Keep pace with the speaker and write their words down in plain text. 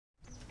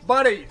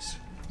Buddies,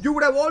 you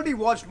would have already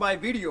watched my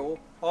video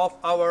of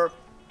our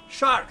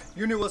Shark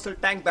Universal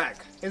Tank Bag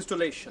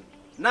installation.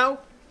 Now,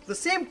 the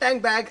same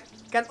tank bag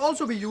can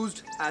also be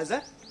used as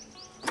a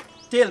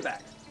tail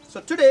bag. So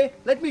today,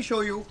 let me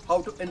show you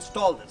how to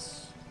install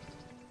this.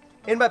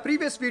 In my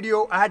previous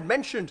video, I had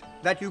mentioned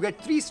that you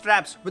get 3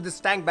 straps with this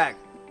tank bag.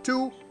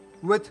 2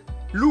 with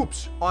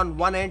loops on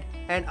one end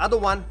and other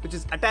one which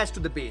is attached to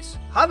the base.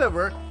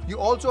 However, you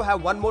also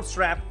have one more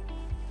strap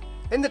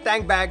in the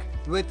tank bag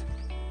with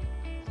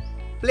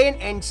plain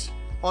ends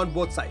on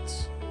both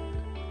sides.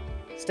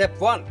 Step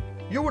 1.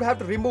 You would have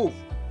to remove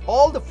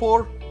all the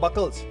 4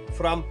 buckles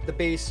from the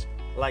base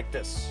like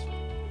this.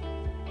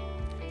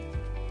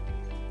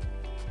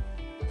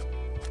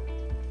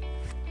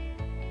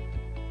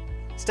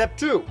 Step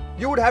 2.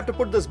 You would have to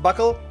put this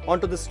buckle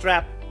onto the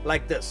strap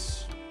like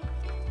this.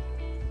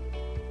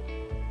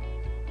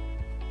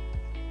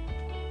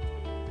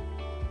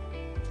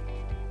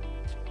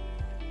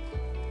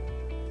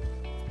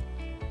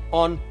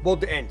 On both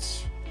the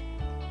ends.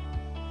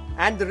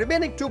 And the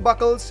remaining 2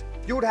 buckles,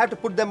 you would have to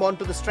put them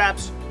onto the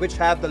straps which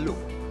have the loop.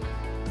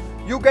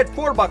 You get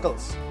 4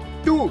 buckles.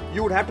 2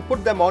 you would have to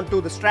put them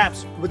onto the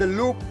straps with a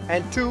loop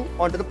and 2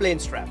 onto the plain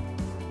strap.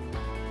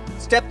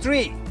 Step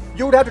 3.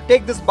 You would have to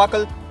take this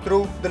buckle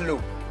through the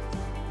loop.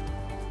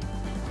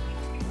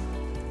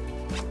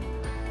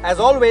 As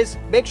always,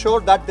 make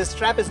sure that this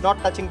strap is not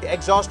touching the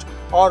exhaust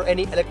or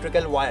any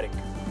electrical wiring.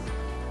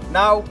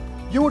 Now,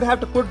 you would have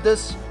to put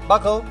this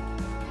buckle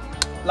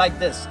like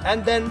this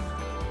and then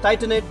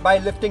tighten it by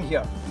lifting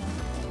here.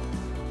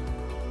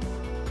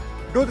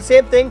 Do the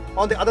same thing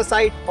on the other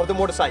side of the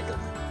motorcycle.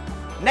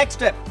 Next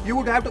step, you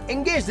would have to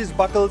engage these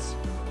buckles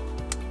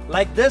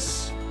like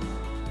this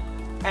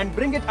and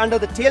bring it under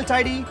the tail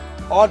tidy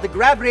or the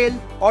grab rail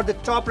or the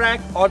top rack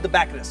or the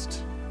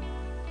backrest.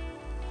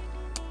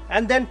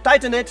 And then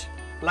tighten it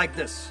like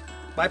this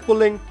by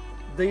pulling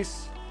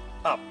these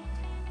up.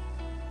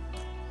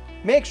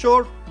 Make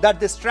sure that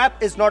the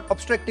strap is not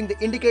obstructing the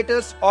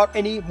indicators or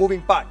any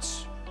moving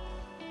parts.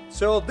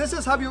 So this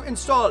is how you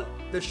install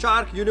the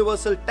Shark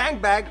Universal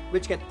Tank Bag,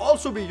 which can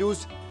also be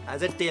used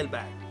as a tail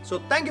bag. So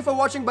thank you for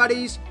watching,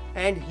 buddies,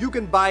 and you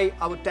can buy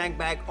our tank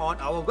bag on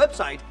our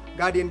website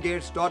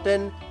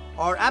guardiangears.in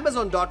or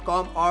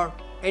amazon.com or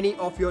any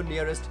of your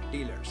nearest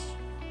dealers.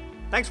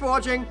 Thanks for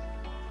watching.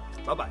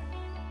 Bye-bye.